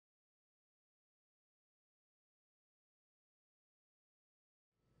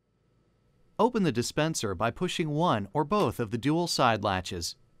Open the dispenser by pushing one or both of the dual side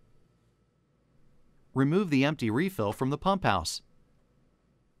latches. Remove the empty refill from the pump house.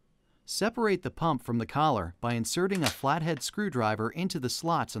 Separate the pump from the collar by inserting a flathead screwdriver into the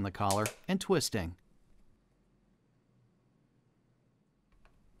slots in the collar and twisting.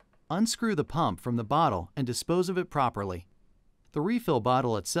 Unscrew the pump from the bottle and dispose of it properly. The refill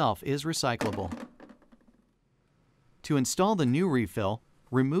bottle itself is recyclable. To install the new refill,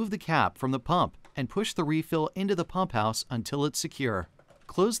 remove the cap from the pump and push the refill into the pump house until it's secure.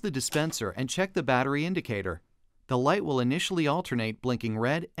 Close the dispenser and check the battery indicator. The light will initially alternate blinking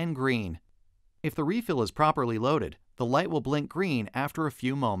red and green. If the refill is properly loaded, the light will blink green after a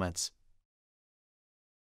few moments.